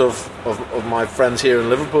lots of my friends here in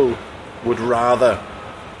Liverpool would rather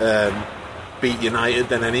beat United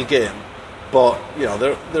than any game. But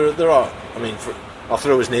there are. I mean, I'll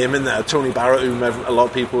throw his name in there. Tony Barrett, whom a lot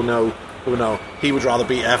of people know, he would rather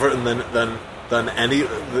beat Everton than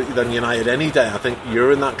United any day. I think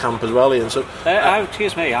you're in that camp as well, Ian. So,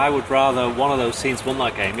 excuse me, I would rather one of those teams won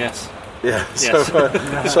that game. Yes. Yeah. Yes.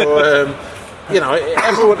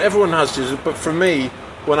 Everyone has to. But for me,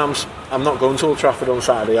 when I'm not going to Old Trafford on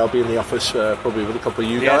Saturday, I'll be in the office probably with a couple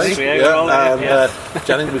of you guys.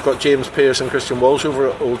 Jennings, we've got James Pearce and Christian Walsh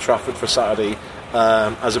over at Old Trafford for Saturday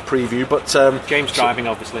as a preview. But James driving,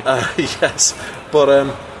 obviously. Yes, but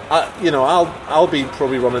I'll be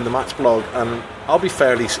probably running the match blog, and I'll be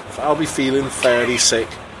feeling fairly sick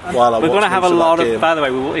while I watch. We're going to have a lot of. By the way,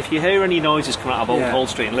 if you hear any noises coming out of Old Hall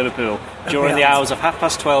Street in Liverpool during the hours of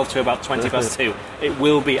 12:30 to about 2:20, it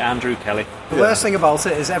will be Andrew Kelly. The worst thing about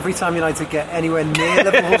it is every time United get anywhere near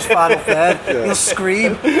Liverpool's final third, he'll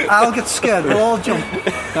scream. I'll get scared. We'll all jump.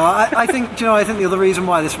 No, I think the other reason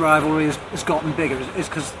why this rivalry has gotten bigger is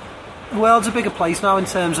because the world's a bigger place now in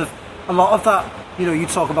terms of a lot of that. You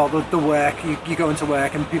talk about the work. You go into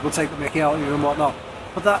work and people take the mickey out of you and whatnot.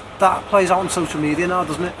 But that plays out on social media now,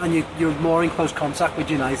 doesn't it? And you're more in close contact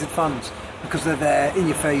with United fans because they're there in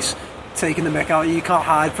your face, taking the mick out. You can't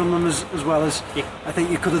hide from them as well as I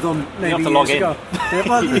think you could have done maybe years ago. Yeah,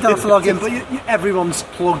 well, you don't have to log in, but everyone's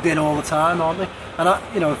plugged in all the time, aren't they? And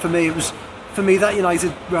for me that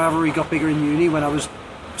United rivalry got bigger in uni when I was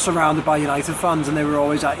surrounded by United fans, and they were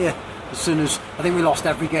always at you. As soon as I think we lost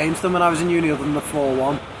every game to them when I was in uni, other than the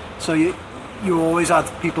 4-1. So you always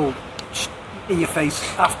had people in your face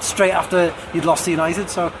straight after you'd lost to United.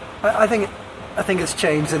 So I think it's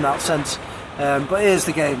changed in that sense. But here's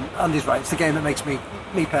the game. Andy's right. It's the game that makes me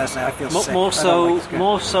personally. I feel sick. More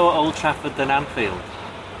so at Old Trafford than Anfield.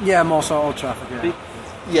 Yeah, more so at Old Trafford.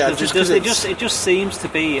 Yeah. It just seems to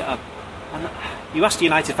be. You ask the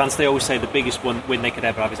United fans, they always say the biggest win they could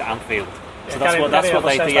ever have is at Anfield. So that's what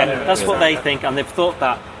they think. That's what they think, and they've thought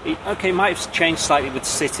that it might have changed slightly with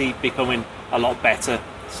City becoming a lot better.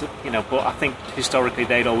 So, but I think historically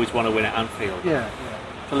they'd always want to win at Anfield. Yeah.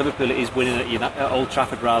 For Liverpool, it is winning at Old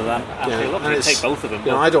Trafford rather than Anfield. Obviously, take both of them.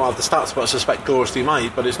 I don't have the stats, but I suspect Gorsley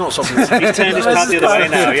might. But it's not something. He's turned his card the other way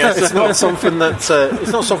now. Yes. It's not something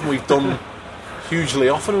it's not something we've done hugely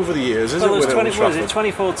often over the years, is it? Was it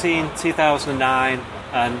 2014, 2009,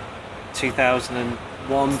 and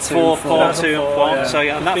 2001, 4, 2, and 1. Yeah. So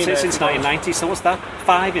and that's it since 1990. So what's that?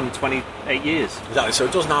 5 in 28 years. Exactly. So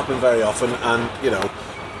it doesn't happen very often, and you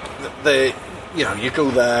go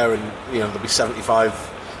there, and there'll be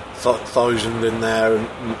 75,000 in there, and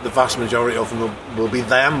the vast majority of them will be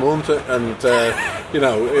them, won't it? And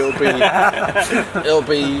it'll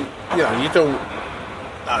be you don't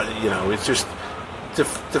it's just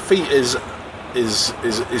defeat is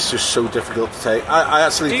just so difficult to take. I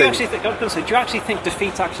actually think. Do you actually think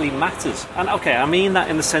defeat actually matters? And okay, I mean that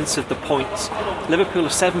in the sense of the points. Liverpool are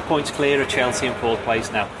 7 points clear of Chelsea in 4th place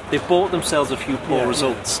now. They've bought themselves a few poor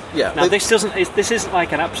results. Yeah. Now this isn't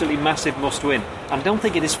like an absolutely massive must-win. And I don't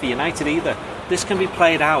think it is for United either. This can be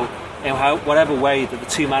played out in whatever way that the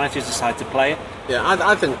two managers decide to play it. Yeah,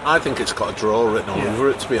 I think it's got a draw written all over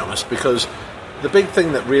it, to be honest, because the big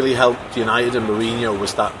thing that really helped United and Mourinho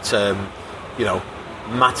was that.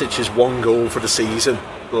 Matic's one goal for the season,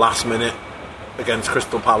 last minute against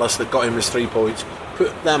Crystal Palace, that got him his 3 points,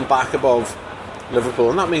 put them back above Liverpool,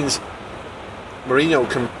 and that means Mourinho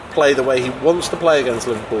can play the way he wants to play against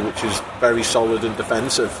Liverpool, which is very solid and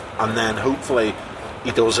defensive, and then hopefully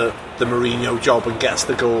he does the Mourinho job and gets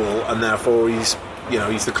the goal, and therefore he's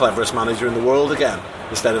the cleverest manager in the world again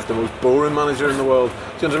instead of the most boring manager in the world.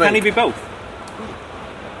 Do you know what I mean? Can he be both?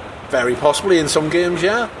 Very possibly in some games,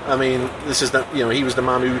 yeah. I mean, this is he was the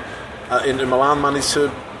man who in Milan managed to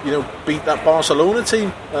beat that Barcelona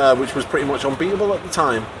team, which was pretty much unbeatable at the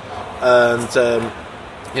time. And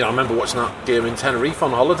I remember watching that game in Tenerife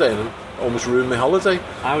on holiday, and it almost ruined my holiday.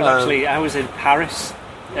 I was in Paris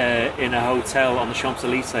in a hotel on the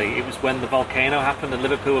Champs-Elysees. It was when the volcano happened, and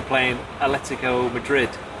Liverpool were playing Atletico Madrid.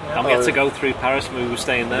 And we had to go through Paris when we were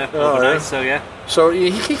staying there overnight, so yeah. So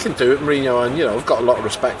he can do it, Mourinho, and I've got a lot of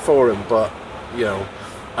respect for him, but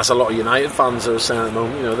as a lot of United fans are saying at the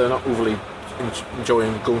moment, they're not overly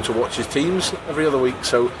enjoying going to watch his teams every other week.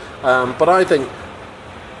 So, but I think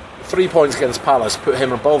 3 points against Palace put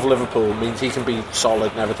him above Liverpool, means he can be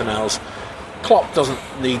solid and everything else. Klopp doesn't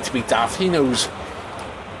need to be daft. He knows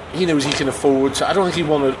he can afford to. I don't think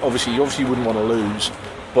he obviously wouldn't want to lose,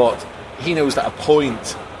 but he knows that a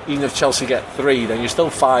point even if Chelsea get 3, then you're still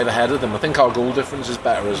 5 ahead of them. I think our goal difference is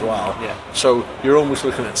better as well. Yeah. So you're almost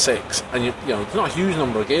looking at 6, and there's not a huge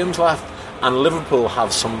number of games left. And Liverpool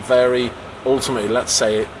have some very, ultimately, let's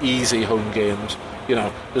say, easy home games.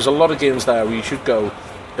 There's a lot of games there where you should go.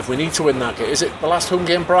 If we need to win that game, is it the last home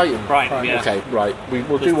game, Brighton? Brighton, yeah. Okay, right.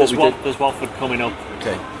 We'll do what we did. There's Watford coming up.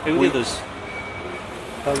 Okay. Who are the others?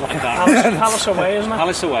 Palace away, isn't it?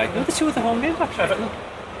 Palace away. Who are the 2 of the home games, actually? Everton.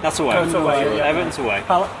 That's away. That's away, yeah. Everton's away.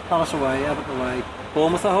 Palace away, Everton away,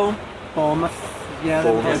 Bournemouth at home. Bournemouth. Yeah,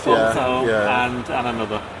 Bournemouth, Bournemouth at home. yeah. And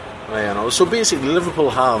another. Yeah, so basically, Liverpool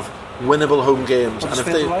have winnable home games, and if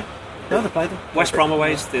they away. No, they played them. West Brom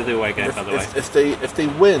away is the other away game, by the way. if they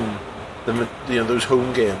win those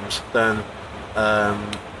home games, then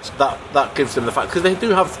that gives them the fact, because they do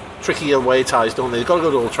have tricky away ties, don't they? They've got to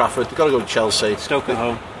go to Old Trafford, they've got to go to Chelsea, Stoke at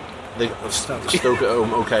home. Stoke at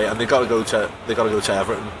home, okay, and they've got to go to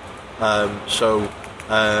Everton.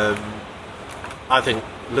 I think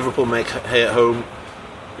Liverpool make hay at home.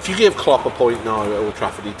 If you give Klopp a point now at Old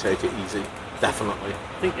Trafford, he'd take it easy, definitely.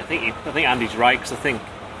 I think Andy's right, because I think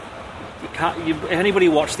you can't. If anybody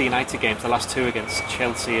watched the United games, the last 2 against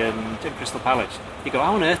Chelsea and Crystal Palace, you go,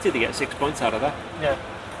 how on earth did they get 6 points out of that? Yeah,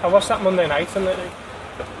 I watched that Monday night, and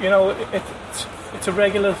it's a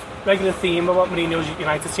regular theme about Mourinho's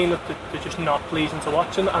United team that they're just not pleasing to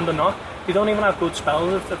watch, and they're not. They don't even have good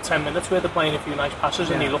spells at 10 minutes where they're playing a few nice passes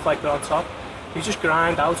and they look like they're on top. They just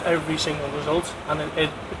grind out every single result, and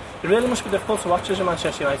it really must be difficult to watch as a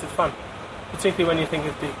Manchester United fan, particularly when you think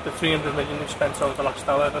of the 300 million they've spent over the last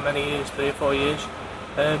however many years, 3 or 4 years.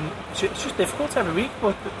 It's just difficult every week,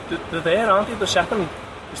 but they're there, aren't they? They're second,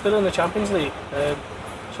 they're still in the Champions League.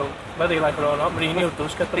 So whether you like it or not, Mourinho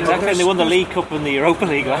does get the Exactly, and they won the League Cup and the Europa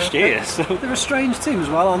League last year. So They're a strange team as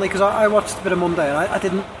well, aren't they? Because I watched a bit of Monday and I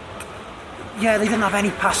didn't. Yeah, they didn't have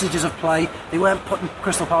any passages of play. They weren't putting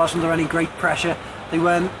Crystal Palace under any great pressure. They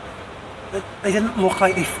didn't look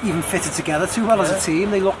like they even fitted together too well as a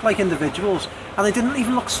team. They looked like individuals, and they didn't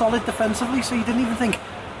even look solid defensively. So you didn't even think,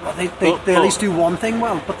 well, they at least do one thing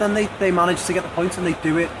well. But then they manage to get the points, and they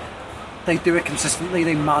do it. They do it consistently.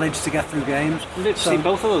 They manage to get through games. See,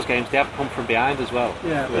 both of those games, they have come from behind as well.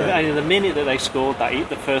 Yeah. And the minute that they scored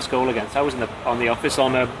the first goal against, I was on the office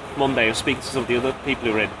on a Monday. I was speaking to some of the other people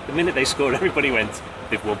who were in. The minute they scored, everybody went,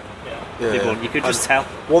 they've won. They've won. You could just tell.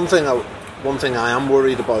 One thing I am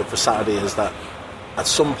worried about for Saturday is that at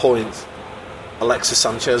some point Alexis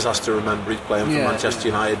Sanchez has to remember he's playing for Manchester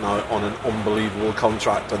United now on an unbelievable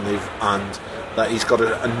contract, and that he's got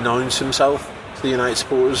to announce himself to the United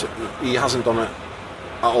supporters. He hasn't done it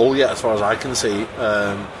at all yet, as far as I can see,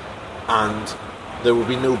 and there will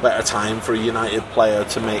be no better time for a United player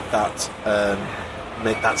to make that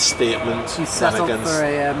statement. He's set up for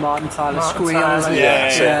a Martin Tyler squeal.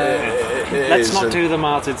 Let's not do the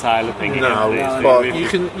Martin Tyler thing again. No, but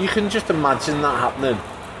you can just imagine that happening.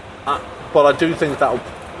 But I do think that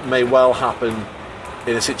may well happen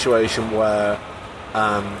in a situation where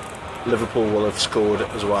Liverpool will have scored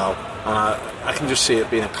as well, and I can just see it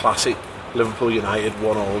being a classic Liverpool United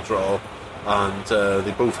 1-1 draw, and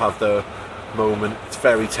they both have their moment. It's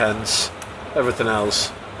very tense, everything else,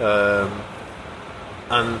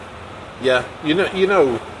 and you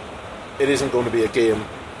know it isn't going to be a game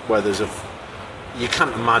where you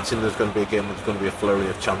can't imagine there's going to be a game where there's going to be a flurry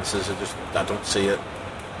of chances. I don't see it.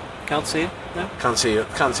 Can't see it? No? Can't see it.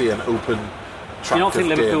 Can't see an open track. You don't think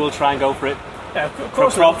Liverpool will try and go for it? Yeah, of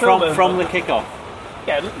course from the kick-off?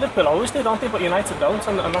 Yeah, Liverpool always do, don't they? But United don't,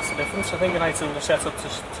 and that's the difference. I think United are set up to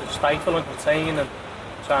stifle and contain and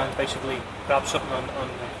try and basically grab something on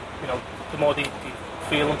the more they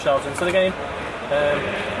feel themselves into the game.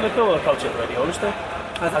 Liverpool will approach it the way they always do.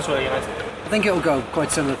 That's where United do. I think it'll go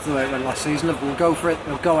quite similar to the way it went last season. Liverpool will go for it,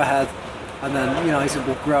 they'll go ahead, and then United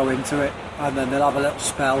will grow into it, and then they'll have a little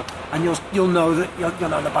spell, and you'll know that you'll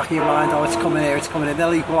know in the back of your mind, it's coming here, it's coming in.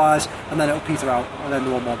 They'll equalise, and then it'll peter out, and then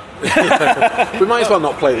the 1-1. We might as well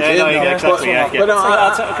not play the game.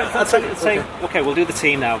 I'd say, okay, we'll do the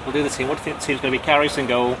team now. We'll do the team. What do you think the team's going to be? Carries and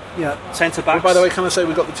goal. Yeah. Centre backs. By the way, can I say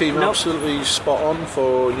we got the team absolutely spot on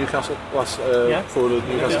for Newcastle for the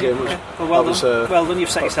Newcastle game? Well done. You've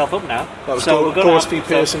set yourself up now. That was Gorsty,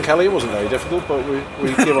 Pearce and Kelly. It wasn't very difficult, but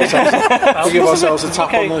we give ourselves a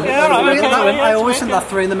tap on the. I always think that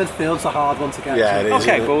 3 in the midfield's a hard one to get. Yeah, it is.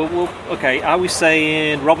 Okay. Are we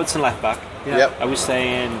saying Robertson left back? Yeah. Yep. Are we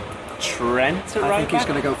saying Trent at right back? I think he's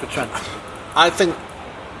going to go for Trent. I think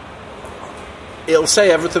it'll say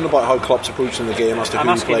everything about how Klopp's approaching the game as to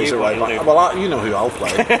who plays at right back. Well, you know who I'll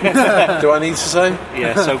play. Do I need to say?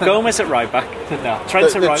 Yeah, so Gomez at right back. No,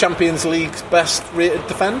 Trent's at right back. The Champions League's best rated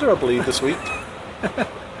defender, I believe, this week.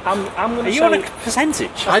 I'm going Are to you on say... a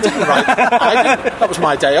percentage? I didn't write. That was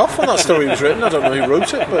my day off when that story was written. I don't know who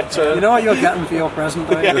wrote it, but You know what you're getting for your present,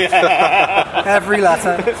 don't you? Every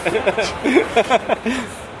letter.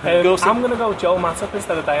 I'm going to go Joe Matip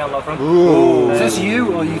instead of Dejan Lovren. Is this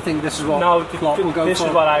you, or you think this is what Klopp will go this for?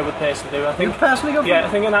 is what I would personally do. I think, you personally go for I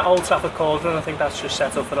think in that Old Trafford cauldron, I think that's just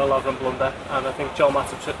set up for a Lovren blunder, and I think Joe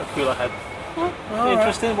Matip's a cooler head.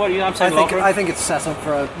 Interesting. What are you? I'm saying Lovren. I think it's set up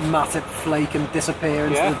for a Matip flake and disappear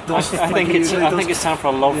into the dust. I think it's time for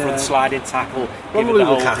a Lovren sliding tackle. Romelu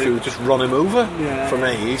Lukaku would just run him over for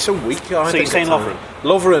me. He's so weak. So you're saying Lovren?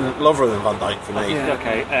 Lovren and Van Dijk for me.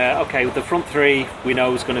 Okay. The front three we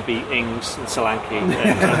know is going to be Ings and Solanke.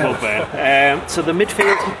 So the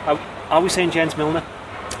midfield, are we saying Jens Milner?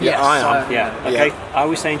 Yes, I am. Okay. Are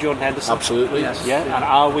we saying Jordan Henderson? Absolutely. Yes. Yeah. And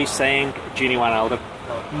are we saying Gini Wijnaldum?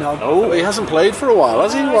 No. Oh, he hasn't played for a while,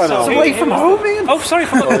 has he? Wijnaldum? Away from home, Ian. Oh, sorry.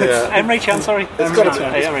 Emre Can, sorry. It's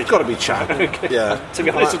got to be Chan. Yeah. To be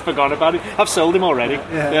honest, I've forgotten about him. I've sold him already.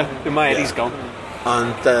 Yeah. In my head, he's gone.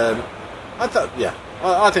 And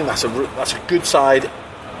I think that's a good side.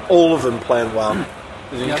 All of them playing well.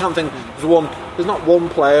 You can't think there's not one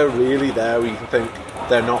player really there where you can think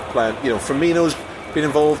they're not playing. You know, Firmino's been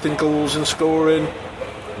involved in goals and scoring.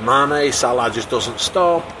 Mane, Salah just doesn't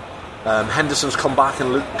stop. Henderson's come back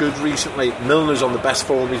and looked good recently. Milner's on the best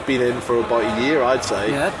form he's been in for about a year, I'd say.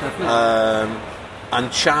 Yeah, definitely.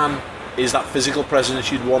 And Chan is that physical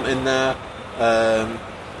presence you'd want in there.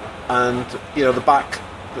 And you know the back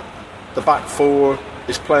four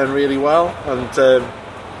is playing really well. And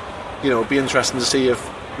it'd be interesting to see if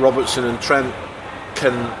Robertson and Trent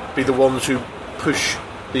can be the ones who push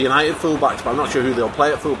the United fullbacks, but I'm not sure who they'll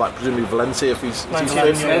play at fullback. Presumably Valencia if he's fit.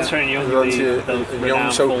 Valencia and Young.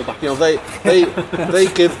 So they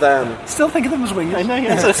give them. Still think of them as wingers. I know.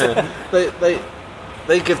 Yes.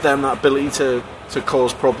 they give them that ability to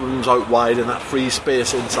cause problems out wide and that free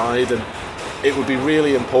space inside, and it would be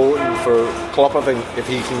really important for Klopp, I think, if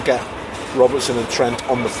he can get Robertson and Trent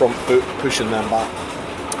on the front foot, pushing them back.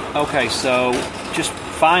 Okay, so just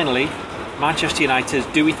finally, Manchester United,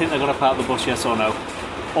 do we think they're going to park the bus, yes or no?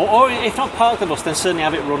 Or if not park the bus, then certainly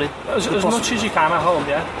have it running. As much as you can at home,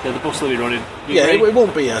 yeah? Yeah, the bus will be running. It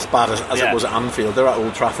won't be as bad as it was at Anfield. They're at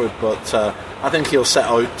Old Trafford, but I think he'll set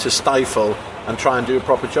out to stifle and try and do a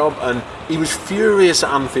proper job. And he was furious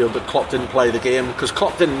at Anfield that Klopp didn't play the game, because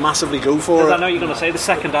Klopp didn't massively go for it. I know you're going to say the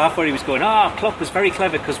second half where he was going, Klopp was very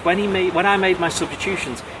clever, because when I made my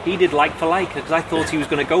substitutions, he did like for like, because I thought he was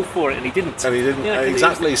going to go for it and he didn't. And he didn't,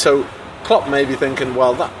 exactly. So Klopp may be thinking,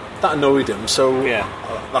 well, that annoyed him, so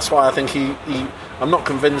that's why I think I'm not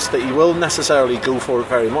convinced that he will necessarily go for it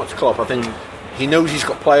very much, Klopp. I think he knows he's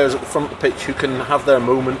got players at the front of the pitch who can have their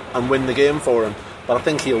moment and win the game for him, but I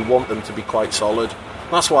think he'll want them to be quite solid.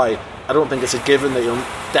 That's why I don't think it's a given that he'll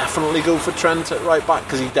definitely go for Trent at right back,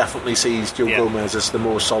 because he definitely sees Joe Gomez as the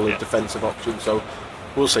more solid defensive option, so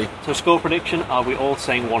we'll see. So score prediction, are we all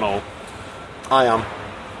saying 1-1? I am.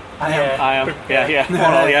 I am. Yeah.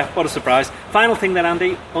 1-0, yeah. What a surprise. Final thing then,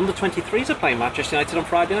 Andy. Under-23s are playing Manchester United on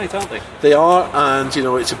Friday night, aren't they? They are, and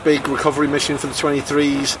it's a big recovery mission for the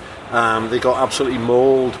 23s. They got absolutely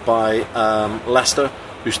mauled by Leicester,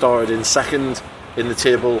 who started in second in the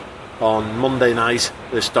table on Monday night.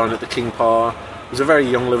 They're down at the King Power. It was a very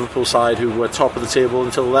young Liverpool side who were top of the table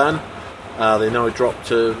until then. They now dropped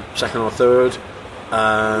to second or third.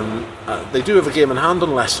 They do have a game in hand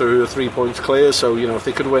on Leicester, who are 3 points clear, so if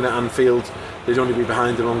they could win at Anfield, they'd only be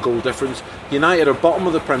behind them on goal difference. United are bottom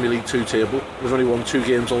of the Premier League 2 table. They've only won 2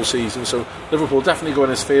 games all season, so Liverpool definitely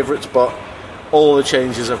going as favourites, but all the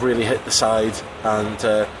changes have really hit the side,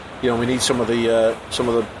 and we need some of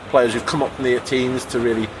the players who've come up from the 18s to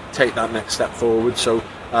really take that next step forward. So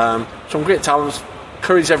some great talents.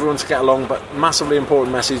 Encourage everyone to get along, but massively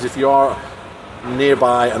important message: if you are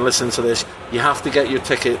nearby and listen to this, you have to get your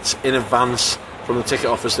tickets in advance from the ticket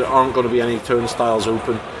office. There aren't going to be any turnstiles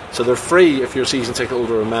open, so they're free if you're a season ticket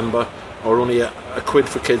holder, remember, or only a quid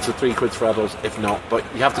for kids or 3 quids for adults if not, but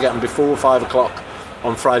you have to get them before 5 o'clock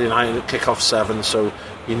on Friday night and kick off 7, so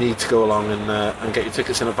you need to go along and get your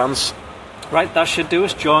tickets in advance. Right, that should do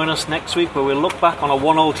us. Join us next week where we'll look back on a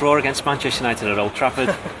 1-0 draw against Manchester United at Old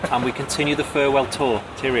Trafford and we continue the farewell tour.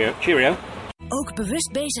 Cheerio. Ook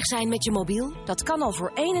bewust bezig zijn met je mobiel? Dat kan al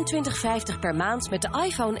voor $21,50 per maand met de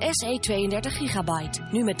iPhone SE 32 GB.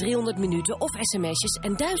 Nu met 300 minuten of sms'jes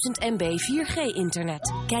en 1000 MB 4G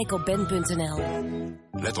internet. Kijk op ben.nl.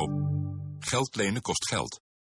 Let op. Geld lenen kost geld.